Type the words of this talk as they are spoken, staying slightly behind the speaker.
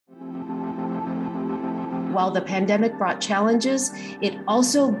while the pandemic brought challenges, it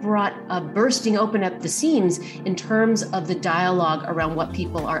also brought a bursting open at the seams in terms of the dialogue around what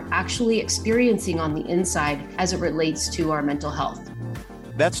people are actually experiencing on the inside as it relates to our mental health.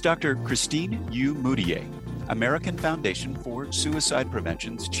 That's Dr. Christine Yu Moutier, American Foundation for Suicide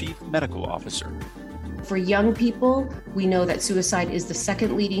Prevention's Chief Medical Officer. For young people, we know that suicide is the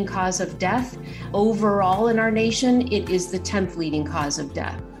second leading cause of death. Overall in our nation, it is the 10th leading cause of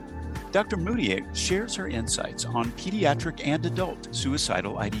death. Dr. Moutier shares her insights on pediatric and adult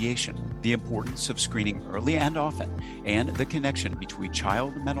suicidal ideation, the importance of screening early and often, and the connection between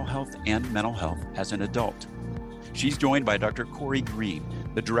child mental health and mental health as an adult. She's joined by Dr. Corey Green,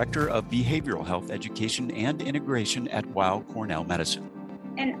 the Director of Behavioral Health Education and Integration at Weill Cornell Medicine.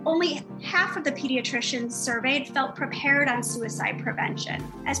 And only half of the pediatricians surveyed felt prepared on suicide prevention.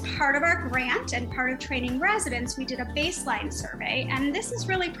 As part of our grant and part of training residents, we did a baseline survey, and this is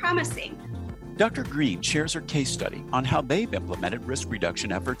really promising. Dr. Green shares her case study on how they've implemented risk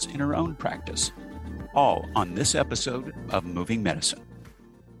reduction efforts in her own practice. All on this episode of Moving Medicine.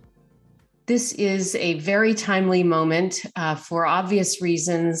 This is a very timely moment for obvious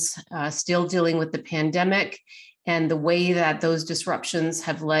reasons, still dealing with the pandemic and the way that those disruptions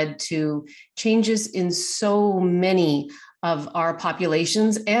have led to changes in so many of our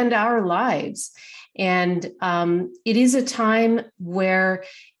populations and our lives. And it is a time where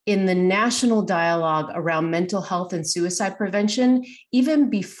in the national dialogue around mental health and suicide prevention, even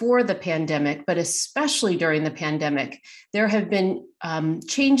before the pandemic, but especially during the pandemic, there have been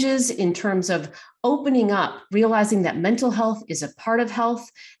changes in terms of opening up, realizing that mental health is a part of health,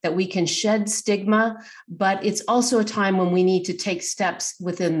 that we can shed stigma, but it's also a time when we need to take steps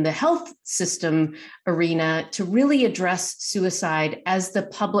within the health system arena to really address suicide as the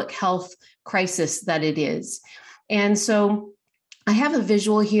public health crisis that it is. And so I have a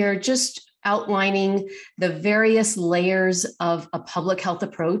visual here just outlining the various layers of a public health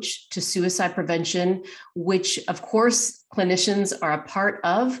approach to suicide prevention, which of course clinicians are a part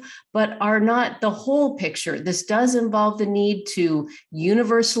of, but are not the whole picture. This does involve the need to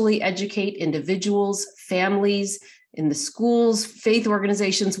universally educate individuals, families, in the schools, faith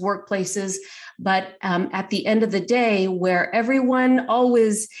organizations, workplaces. But at the end of the day, where everyone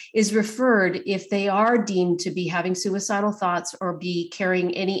always is referred if they are deemed to be having suicidal thoughts or be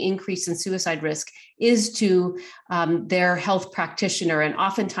carrying any increase in suicide risk is to their health practitioner. And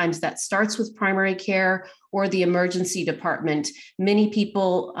oftentimes that starts with primary care or the emergency department. Many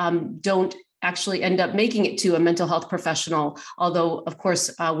people don't actually end up making it to a mental health professional, although, of course,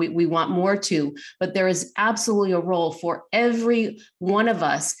 we want more to. But there is absolutely a role for every one of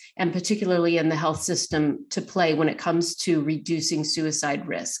us, and particularly in the health system, to play when it comes to reducing suicide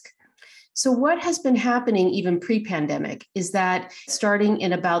risk. So what has been happening even pre-pandemic is that starting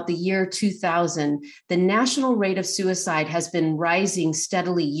in about the year 2000, the national rate of suicide has been rising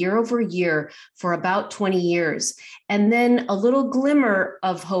steadily year over year for about 20 years. And then a little glimmer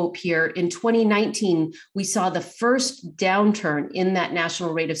of hope here in 2019, we saw the first downturn in that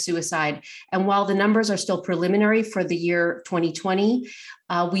national rate of suicide. And while the numbers are still preliminary for the year 2020,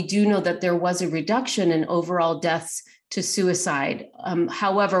 we do know that there was a reduction in overall deaths to suicide.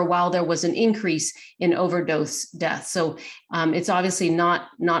 However, while there was an increase in overdose deaths. So it's obviously not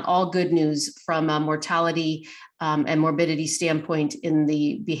all good news from a mortality and morbidity standpoint in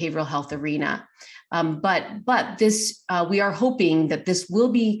the behavioral health arena. But this, we are hoping that this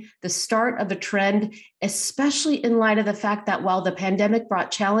will be the start of a trend, especially in light of the fact that while the pandemic brought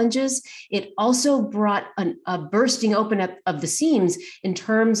challenges, it also brought a bursting open of the seams in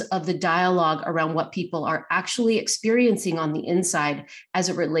terms of the dialogue around what people are actually experiencing on the inside as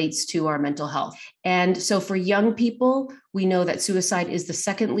it relates to our mental health. And so for young people, we know that suicide is the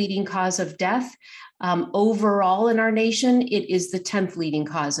second leading cause of death. Overall in our nation, it is the 10th leading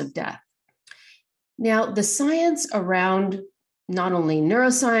cause of death. Now, the science around not only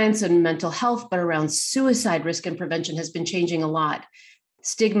neuroscience and mental health, but around suicide risk and prevention has been changing a lot.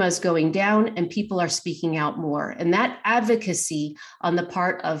 Stigma is going down and people are speaking out more. And that advocacy on the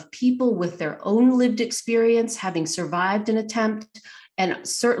part of people with their own lived experience, having survived an attempt, and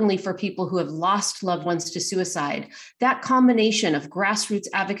certainly for people who have lost loved ones to suicide, that combination of grassroots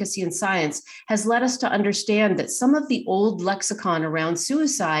advocacy and science has led us to understand that some of the old lexicon around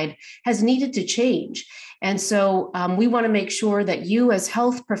suicide has needed to change. And so we want to make sure that you as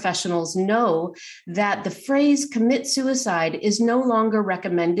health professionals know that the phrase commit suicide is no longer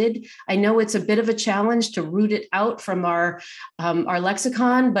recommended. I know it's a bit of a challenge to root it out from our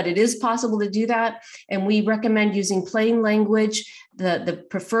lexicon, but it is possible to do that. And we recommend using plain language. The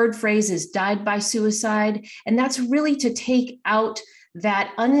preferred phrase is died by suicide. And that's really to take out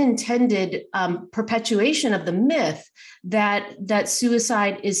that unintended perpetuation of the myth that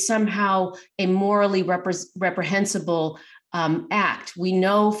suicide is somehow a morally reprehensible act. We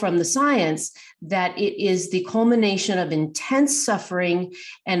know from the science that it is the culmination of intense suffering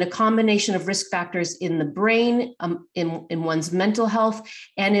and a combination of risk factors in the brain, in one's mental health,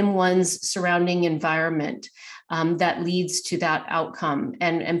 and in one's surrounding environment that leads to that outcome.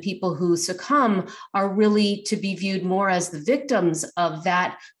 And people who succumb are really to be viewed more as the victims of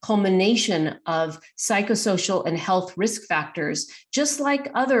that culmination of psychosocial and health risk factors, just like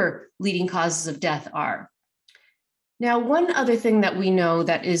other leading causes of death are. Now, one other thing that we know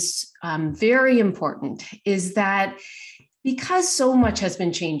that is very important is that because so much has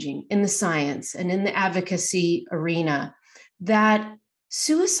been changing in the science and in the advocacy arena, that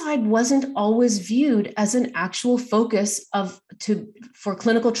suicide wasn't always viewed as an actual focus for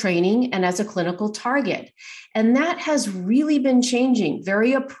clinical training and as a clinical target. And that has really been changing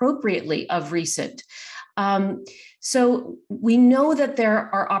very appropriately of recent. So we know that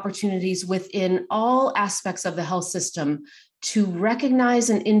there are opportunities within all aspects of the health system to recognize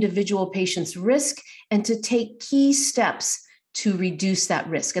an individual patient's risk and to take key steps to reduce that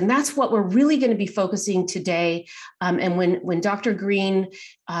risk. And that's what we're really going to be focusing today. And when Dr. Green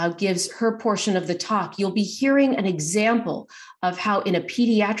gives her portion of the talk, you'll be hearing an example of how in a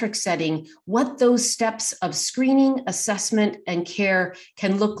pediatric setting, what those steps of screening, assessment, and care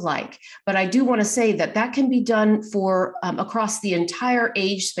can look like. But I do want to say that that can be done for across the entire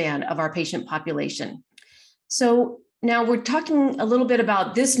age span of our patient population. So now we're talking a little bit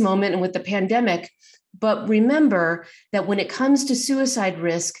about this moment and with the pandemic. But remember that when it comes to suicide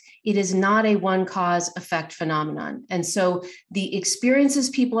risk, it is not a one cause effect phenomenon. And so the experiences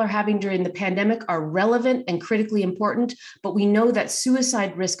people are having during the pandemic are relevant and critically important, but we know that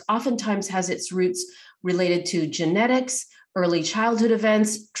suicide risk oftentimes has its roots related to genetics, early childhood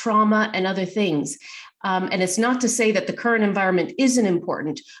events, trauma, and other things. And it's not to say that the current environment isn't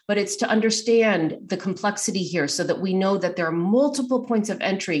important, but it's to understand the complexity here so that we know that there are multiple points of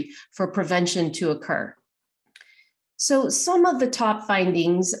entry for prevention to occur. So some of the top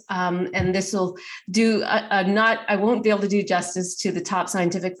findings, and this will do I won't be able to do justice to the top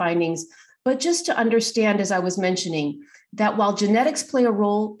scientific findings, but just to understand, as I was mentioning, that while genetics play a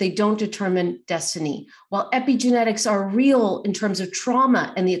role, they don't determine destiny. While epigenetics are real in terms of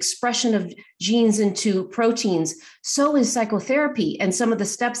trauma and the expression of genes into proteins, so is psychotherapy and some of the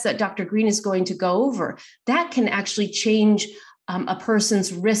steps that Dr. Green is going to go over. That can actually change a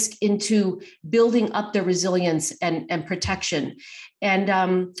person's risk into building up their resilience and protection.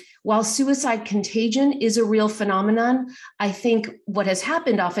 And while suicide contagion is a real phenomenon, I think what has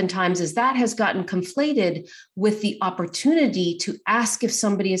happened oftentimes is that has gotten conflated with the opportunity to ask if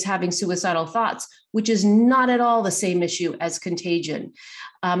somebody is having suicidal thoughts, which is not at all the same issue as contagion.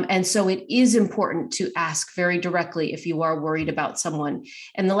 And so it is important to ask very directly if you are worried about someone.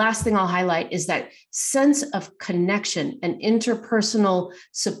 And the last thing I'll highlight is that sense of connection and interpersonal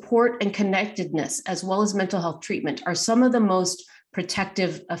support and connectedness, as well as mental health treatment, are some of the most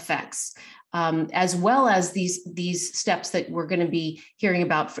protective effects, as well as these steps that we're going to be hearing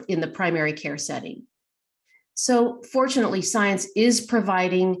about in the primary care setting. So fortunately, science is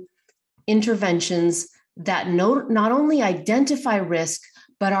providing interventions that not only identify risk,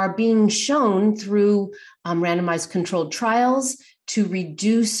 but are being shown through randomized controlled trials to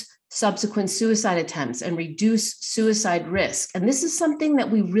reduce subsequent suicide attempts and reduce suicide risk. And this is something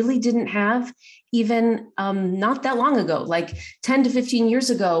that we really didn't have even not that long ago, like 10 to 15 years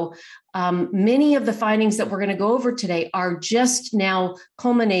ago. Many of the findings that we're going to go over today are just now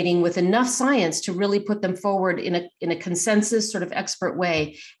culminating with enough science to really put them forward in a consensus sort of expert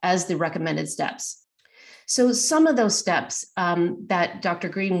way as the recommended steps. So some of those steps that Dr.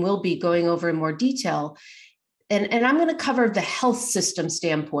 Green will be going over in more detail, and I'm going to cover the health system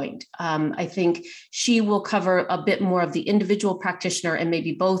standpoint. I think she will cover a bit more of the individual practitioner and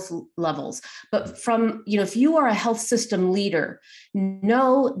maybe both levels. But from, if you are a health system leader,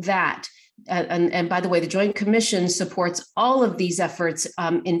 know that, and by the way, the Joint Commission supports all of these efforts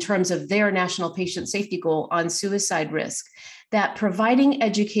in terms of their national patient safety goal on suicide risk, that providing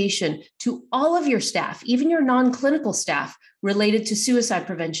education to all of your staff, even your non-clinical staff, related to suicide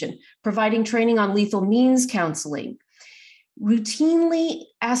prevention, providing training on lethal means counseling, routinely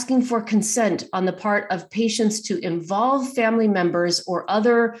asking for consent on the part of patients to involve family members or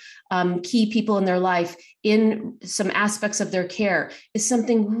other key people in their life in some aspects of their care is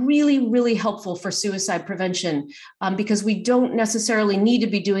something really, really helpful for suicide prevention, because we don't necessarily need to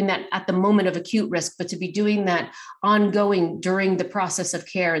be doing that at the moment of acute risk, but to be doing that ongoing during the process of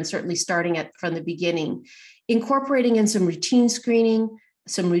care and certainly starting from the beginning. incorporating in some routine screening,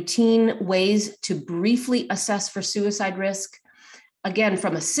 some routine ways to briefly assess for suicide risk. Again,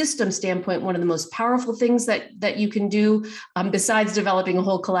 from a system standpoint, one of the most powerful things that you can do, besides developing a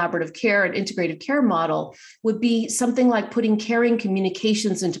whole collaborative care and integrative care model, would be something like putting caring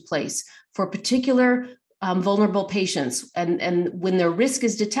communications into place for particular vulnerable patients. And when their risk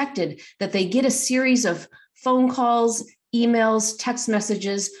is detected, that they get a series of phone calls, emails, text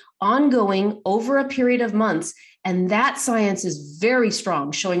messages, ongoing over a period of months. And that science is very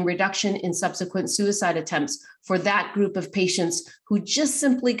strong, showing reduction in subsequent suicide attempts for that group of patients who just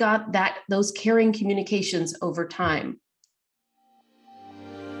simply got those caring communications over time.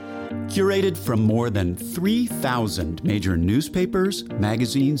 Curated from more than 3,000 major newspapers,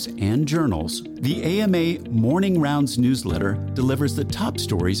 magazines, and journals, the AMA Morning Rounds newsletter delivers the top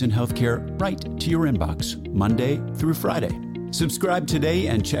stories in healthcare right to your inbox, Monday through Friday. Subscribe today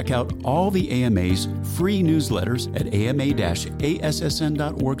and check out all the AMA's free newsletters at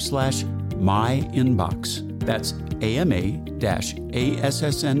ama-assn.org/myinbox. That's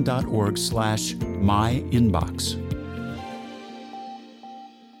ama-assn.org/myinbox.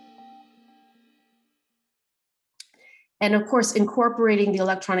 And of course, incorporating the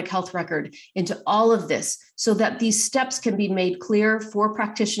electronic health record into all of this so that these steps can be made clear for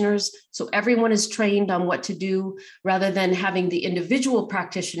practitioners, so everyone is trained on what to do, rather than having the individual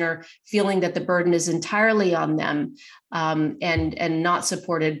practitioner feeling that the burden is entirely on them, and not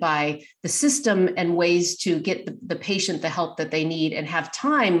supported by the system and ways to get the patient the help that they need and have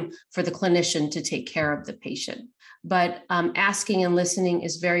time for the clinician to take care of the patient. But asking and listening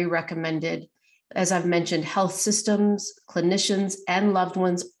is very recommended. As I've mentioned, health systems, clinicians, and loved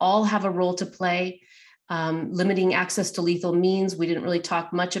ones all have a role to play. Limiting access to lethal means, we didn't really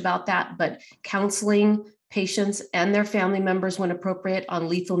talk much about that, but counseling patients and their family members when appropriate on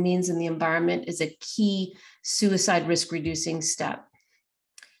lethal means in the environment is a key suicide risk reducing step.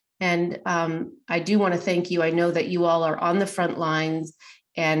 And I do want to thank you. I know that you all are on the front lines,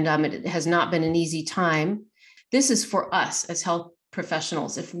 and it has not been an easy time. This is for us as health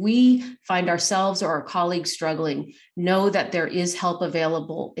professionals. If we find ourselves or our colleagues struggling, know that there is help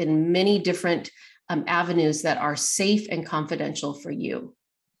available in many different avenues that are safe and confidential for you.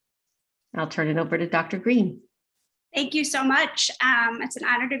 I'll turn it over to Dr. Green. Thank you so much. It's an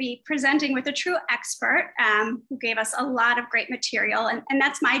honor to be presenting with a true expert who gave us a lot of great material. And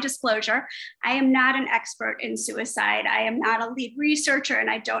that's my disclosure. I am not an expert in suicide. I am not a lead researcher, and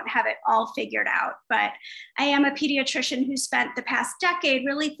I don't have it all figured out. But I am a pediatrician who spent the past decade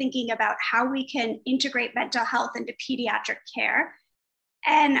really thinking about how we can integrate mental health into pediatric care.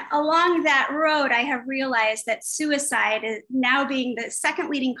 And along that road, I have realized that suicide is now being the second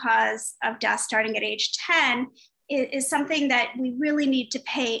leading cause of death starting at age 10 is something that we really need to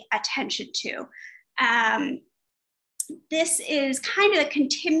pay attention to. This is kind of a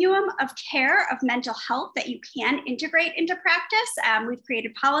continuum of care of mental health that you can integrate into practice. We've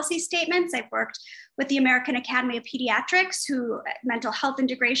created policy statements. I've worked with the American Academy of Pediatrics, who mental health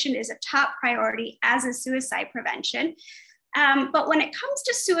integration is a top priority, as is suicide prevention. But when it comes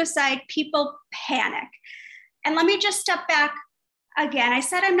to suicide, people panic. And let me just step back again. I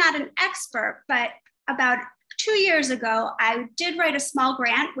said I'm not an expert, but about 2 years ago, I did write a small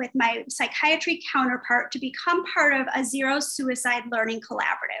grant with my psychiatry counterpart to become part of a Zero Suicide Learning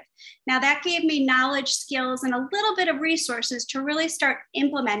Collaborative. Now that gave me knowledge, skills, and a little bit of resources to really start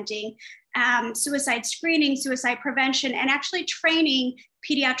implementing suicide screening, suicide prevention, and actually training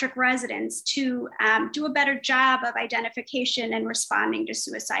pediatric residents to do a better job of identification and responding to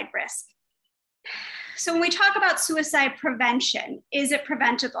suicide risk. So when we talk about suicide prevention, is it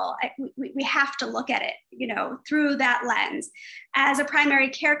preventable? We have to look at it, through that lens. As a primary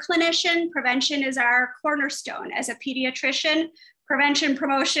care clinician, prevention is our cornerstone. As a pediatrician, prevention,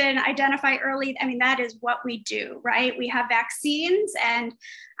 promotion, identify early. That is what we do, right? We have vaccines, and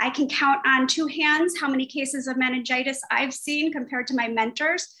I can count on two hands how many cases of meningitis I've seen compared to my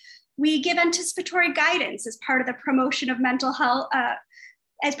mentors. We give anticipatory guidance as part of the promotion of mental health,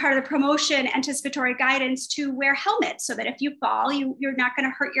 as part of the promotion, anticipatory guidance to wear helmets so that if you fall, you're not going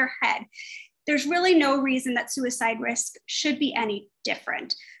to hurt your head. There's really no reason that suicide risk should be any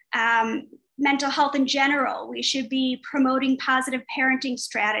different. Mental health in general, we should be promoting positive parenting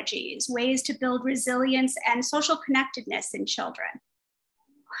strategies, ways to build resilience and social connectedness in children.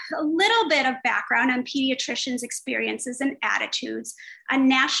 A little bit of background on pediatricians' experiences and attitudes. A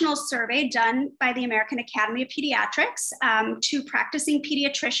national survey done by the American Academy of Pediatrics to practicing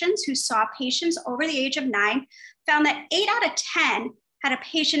pediatricians who saw patients over the age of 9 found that 8 out of 10 had a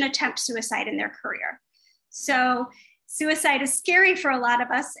patient attempt suicide in their career. So Suicide is scary for a lot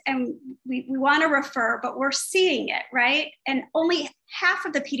of us, and we want to refer, but we're seeing it, right? And only half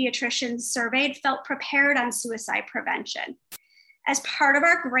of the pediatricians surveyed felt prepared on suicide prevention. As part of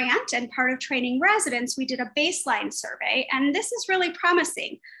our grant and part of training residents, we did a baseline survey, and this is really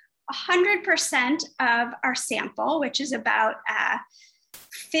promising. 100% of our sample, which is about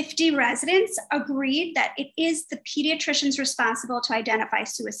 50 residents, agreed that it is the pediatricians responsible to identify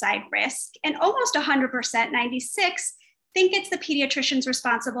suicide risk, and almost 100%, 96, think it's the pediatrician's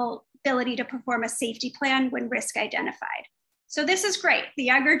responsibility to perform a safety plan when risk identified. So this is great. The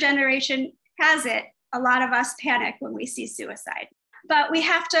younger generation has it. A lot of us panic when we see suicide. But we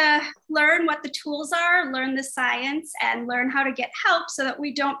have to learn what the tools are, learn the science, and learn how to get help so that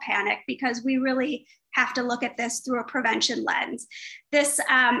we don't panic, because we really have to look at this through a prevention lens. This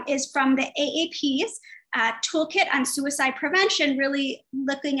is from the AAP's toolkit on suicide prevention, really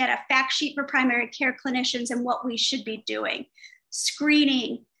looking at a fact sheet for primary care clinicians and what we should be doing.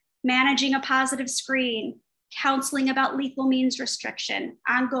 Screening, managing a positive screen, counseling about lethal means restriction,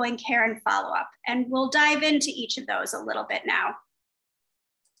 ongoing care and follow-up. And we'll dive into each of those a little bit now.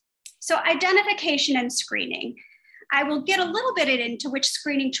 So identification and screening. I will get a little bit into which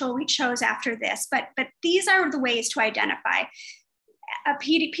screening tool we chose after this, but these are the ways to identify.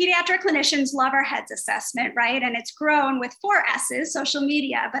 Pediatric clinicians love our HEADS assessment, right? And it's grown with 4 S's, social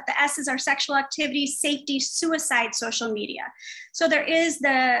media, but the S's are sexual activity, safety, suicide, social media. So there is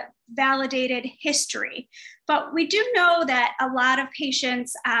the validated history, but we do know that a lot of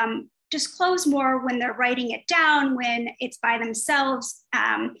patients disclose more when they're writing it down, when it's by themselves.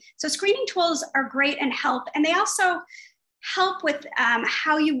 So screening tools are great and help, and they also help with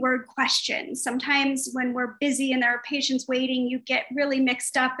how you word questions. Sometimes when we're busy and there are patients waiting, you get really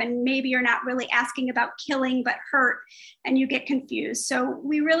mixed up and maybe you're not really asking about killing but hurt and you get confused. So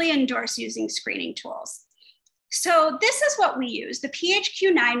we really endorse using screening tools. So this is what we use, the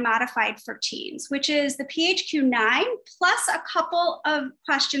PHQ-9 modified for teens, which is the PHQ-9 plus a couple of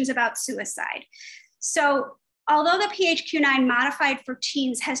questions about suicide. So although the PHQ-9 modified for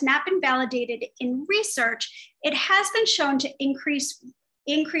teens has not been validated in research, it has been shown to increase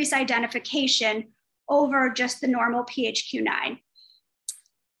identification over just the normal PHQ-9.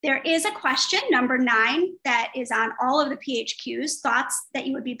 There is a question, number 9, that is on all of the PHQs, thoughts that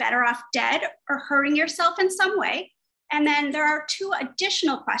you would be better off dead or hurting yourself in some way. And then there are 2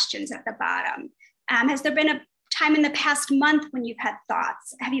 additional questions at the bottom. Has there been a time in the past month when you've had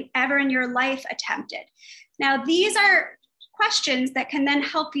thoughts? Have you ever in your life attempted? Now, these are questions that can then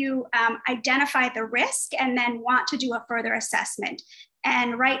help you identify the risk and then want to do a further assessment.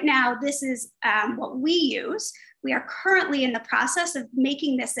 And right now, this is what we use. We are currently in the process of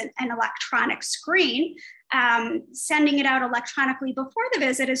making this an electronic screen. Sending it out electronically before the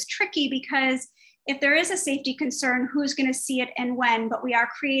visit is tricky because if there is a safety concern, who's going to see it and when? But we are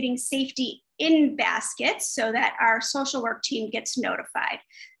creating safety in baskets so that our social work team gets notified.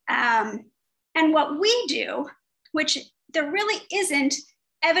 And what we do, which there really isn't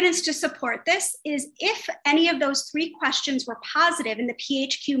evidence to support this, is if any of those 3 questions were positive in the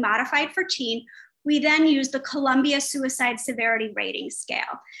PHQ modified for teen, we then use the Columbia Suicide Severity Rating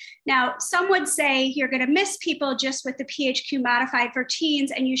Scale. Now, some would say you're going to miss people just with the PHQ modified for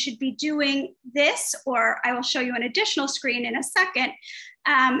teens, and you should be doing this, or I will show you an additional screen in a second,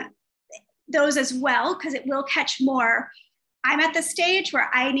 those as well, because it will catch more. I'm at the stage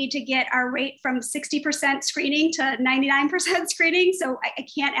where I need to get our rate from 60% screening to 99% screening. So I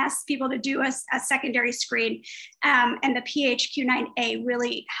can't ask people to do a secondary screen. And the PHQ-9A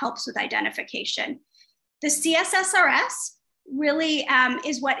really helps with identification. The CSSRS really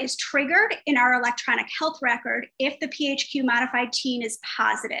is what is triggered in our electronic health record if the PHQ modified teen is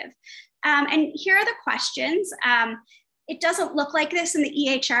positive. And here are the questions. It doesn't look like this in the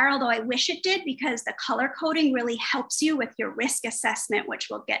EHR, although I wish it did, because the color coding really helps you with your risk assessment, which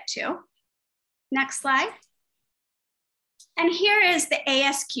we'll get to. Next slide. And here is the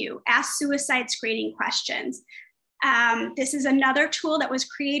ASQ, Ask Suicide Screening Questions. This is another tool that was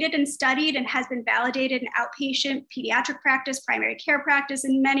created and studied and has been validated in outpatient pediatric practice, primary care practice,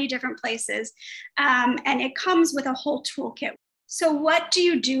 in many different places. And it comes with a whole toolkit. So what do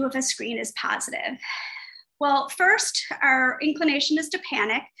you do if a screen is positive? Well, first, our inclination is to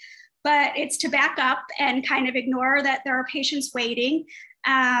panic, but it's to back up and kind of ignore that there are patients waiting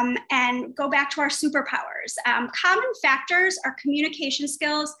and go back to our superpowers. Common factors are communication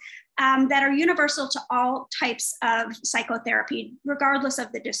skills that are universal to all types of psychotherapy, regardless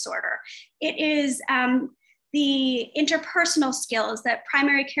of the disorder. It is the interpersonal skills that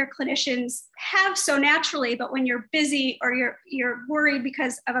primary care clinicians have so naturally, but when you're busy or you're worried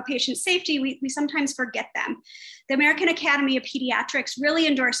because of a patient's safety, we sometimes forget them. The American Academy of Pediatrics really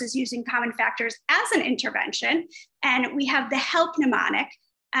endorses using common factors as an intervention, and we have the HELP mnemonic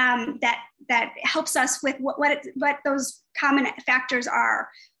that helps us with what those common factors are: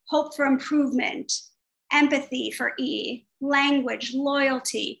 hope for improvement, empathy for E, language,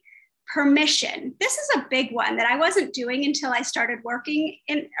 loyalty, permission. This is a big one that I wasn't doing until I started working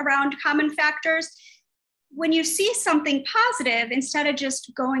around common factors. When you see something positive, instead of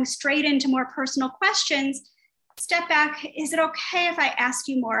just going straight into more personal questions, step back. Is it okay if I ask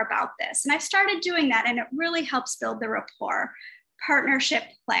you more about this? And I've started doing that, and it really helps build the rapport. Partnership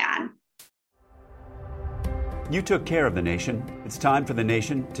plan. You took care of the nation. It's time for the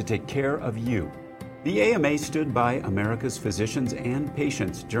nation to take care of you. The AMA stood by America's physicians and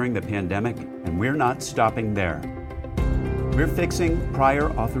patients during the pandemic, and we're not stopping there. We're fixing prior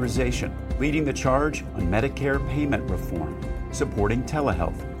authorization, leading the charge on Medicare payment reform, supporting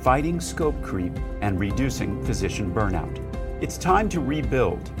telehealth, fighting scope creep, and reducing physician burnout. It's time to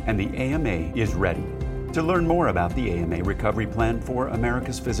rebuild, and the AMA is ready. To learn more about the AMA Recovery Plan for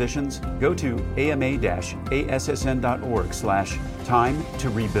America's Physicians, go to ama-assn.org/time to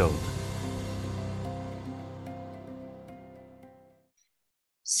rebuild.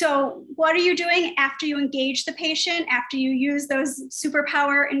 So what are you doing after you engage the patient, after you use those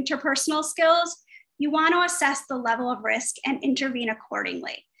superpower interpersonal skills? You want to assess the level of risk and intervene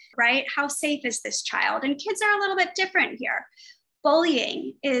accordingly, right? How safe is this child? And kids are a little bit different here.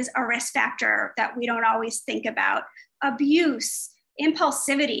 Bullying is a risk factor that we don't always think about. Abuse,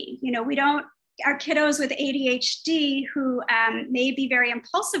 impulsivity, our kiddos with ADHD who may be very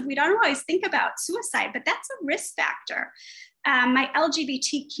impulsive, we don't always think about suicide, but that's a risk factor. My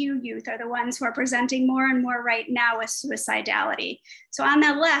LGBTQ youth are the ones who are presenting more and more right now with suicidality. So on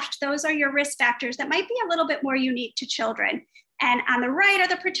the left, those are your risk factors that might be a little bit more unique to children. And on the right are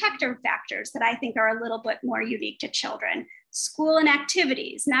the protective factors that I think are a little bit more unique to children. School and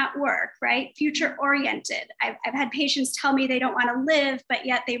activities, not work, right? Future oriented. I've had patients tell me they don't want to live, but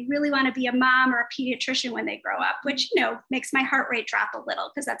yet they really want to be a mom or a pediatrician when they grow up, which, makes my heart rate drop a little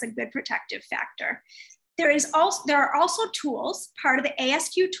because that's a good protective factor. There are also tools. Part of the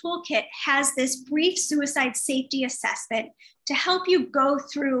ASQ toolkit has this brief suicide safety assessment to help you go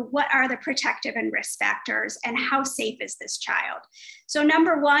through what are the protective and risk factors and how safe is this child. So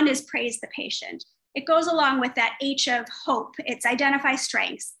number one is praise the patient. It goes along with that H of hope. It's identify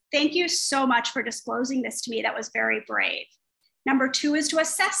strengths. Thank you so much for disclosing this to me. That was very brave. Number two is to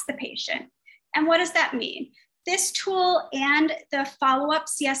assess the patient. And what does that mean? This tool and the follow-up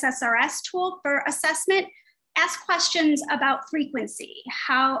CSSRS tool for assessment ask questions about frequency.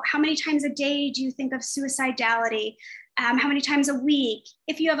 How many times a day do you think of suicidality? How many times a week?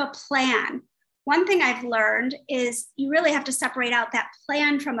 If you have a plan. One thing I've learned is you really have to separate out that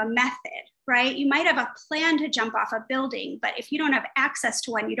plan from a method, right? You might have a plan to jump off a building, but if you don't have access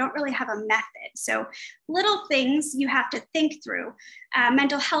to one, you don't really have a method. So little things you have to think through,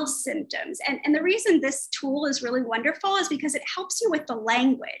 mental health symptoms. And the reason this tool is really wonderful is because it helps you with the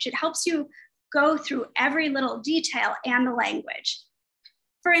language. It helps you go through every little detail and the language.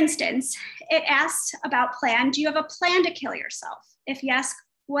 For instance, it asks about plan. Do you have a plan to kill yourself? If yes,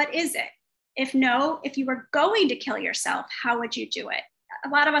 what is it? If no, if you were going to kill yourself, how would you do it? A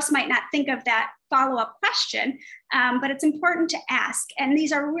lot of us might not think of that follow-up question, but it's important to ask. And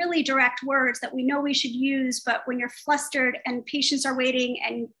these are really direct words that we know we should use, but when you're flustered and patients are waiting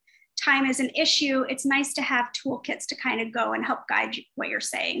and time is an issue, it's nice to have toolkits to kind of go and help guide what you're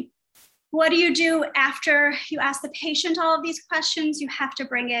saying. What do you do after you ask the patient all of these questions? You have to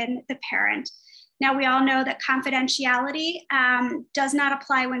bring in the parent. Now, we all know that confidentiality does not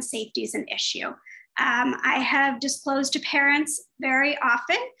apply when safety is an issue. I have disclosed to parents very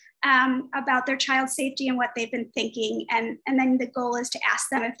often about their child's safety and what they've been thinking. And then the goal is to ask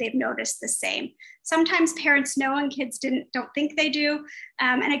them if they've noticed the same. Sometimes parents know and kids don't think they do.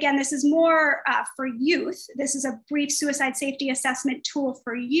 And again, this is more for youth. This is a brief suicide safety assessment tool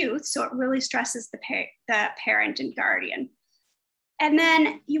for youth. So it really stresses the parent and guardian. And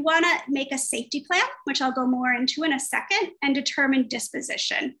then you want to make a safety plan, which I'll go more into in a second, and determine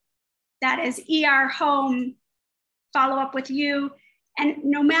disposition. That is ER, home, follow up with you. And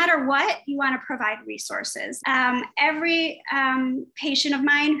no matter what, you want to provide resources. Every patient of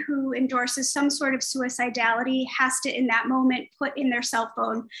mine who endorses some sort of suicidality has to, in that moment, put in their cell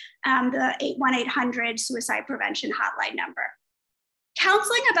phone the 1-800 suicide prevention hotline number.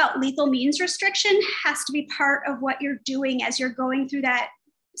 Counseling about lethal means restriction has to be part of what you're doing as you're going through that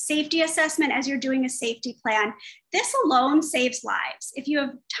safety assessment as you're doing a safety plan. This alone saves lives. If you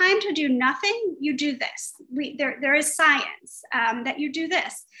have time to do nothing, you do this. There is science that you do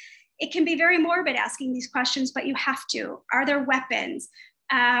this. It can be very morbid asking these questions, but you have to. Are there weapons?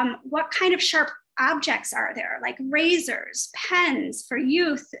 What kind of sharp objects are there, like razors, pens for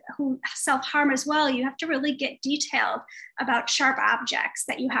youth who self-harm as well? You have to really get detailed about sharp objects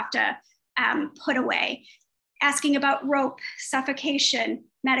that you have to put away. Asking about rope, suffocation,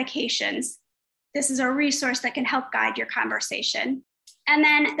 medications. This is a resource that can help guide your conversation. And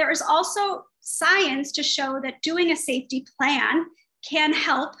then there is also science to show that doing a safety plan can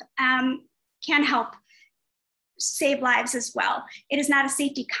help save lives as well. It is not a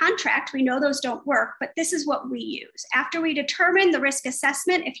safety contract. We know those don't work, but this is what we use. After we determine the risk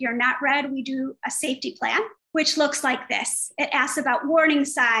assessment, if you're not read, we do a safety plan, which looks like this. It asks about warning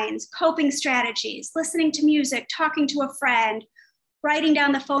signs, coping strategies, listening to music, talking to a friend, writing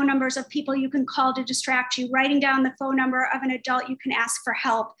down the phone numbers of people you can call to distract you, writing down the phone number of an adult you can ask for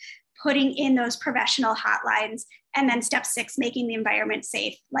help, putting in those professional hotlines, and then step 6, making the environment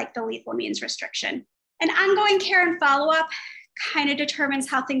safe, like the lethal means restriction. And ongoing care and follow-up kind of determines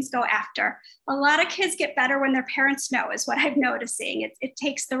how things go after. A lot of kids get better when their parents know, is what I'm noticing. It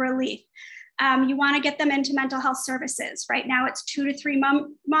takes the relief. You want to get them into mental health services. Right now, it's 2 to 3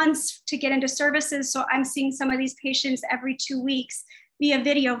 months to get into services. So I'm seeing some of these patients every 2 weeks via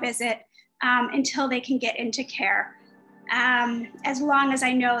video visit until they can get into care, as long as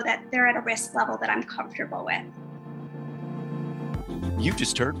I know that they're at a risk level that I'm comfortable with. You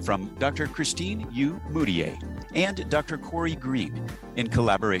just heard from Dr. Christine U. Moutier and Dr. Corey Green in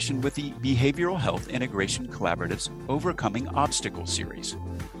collaboration with the Behavioral Health Integration Collaborative's Overcoming Obstacles series.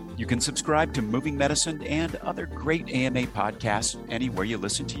 You can subscribe to Moving Medicine and other great AMA podcasts anywhere you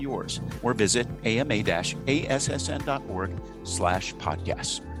listen to yours, or visit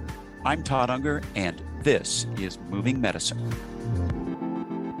ama-assn.org/podcasts. I'm Todd Unger, and this is Moving Medicine.